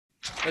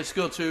Let's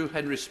go to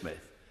Henry Smith.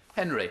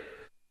 Henry.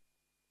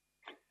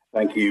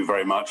 Thank you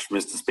very much,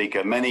 Mr.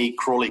 Speaker. Many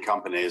Crawley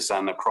companies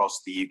and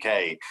across the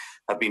UK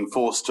have been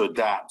forced to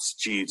adapt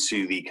due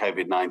to the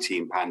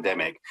COVID-19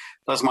 pandemic.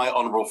 Does my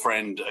honourable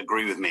friend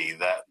agree with me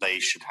that they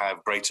should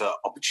have greater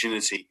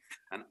opportunity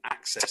and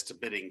access to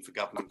bidding for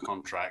government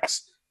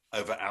contracts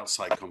over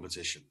outside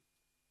competition?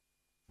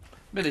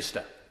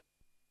 Minister.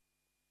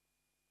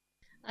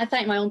 I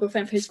thank my honourable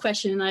friend for his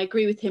question, and I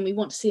agree with him. We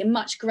want to see a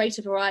much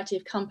greater variety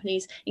of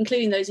companies,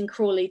 including those in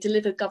Crawley,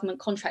 deliver government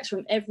contracts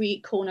from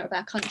every corner of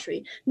our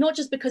country, not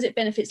just because it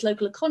benefits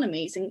local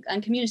economies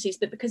and communities,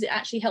 but because it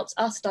actually helps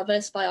us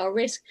diversify our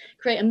risk,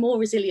 create a more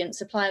resilient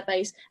supplier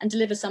base and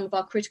deliver some of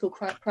our critical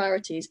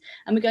priorities.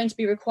 And we're going to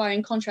be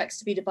requiring contracts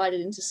to be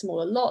divided into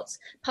smaller lots,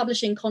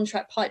 publishing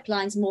contract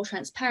pipelines more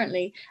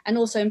transparently, and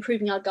also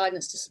improving our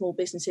guidance to small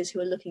businesses who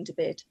are looking to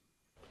bid.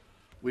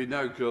 We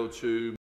now go to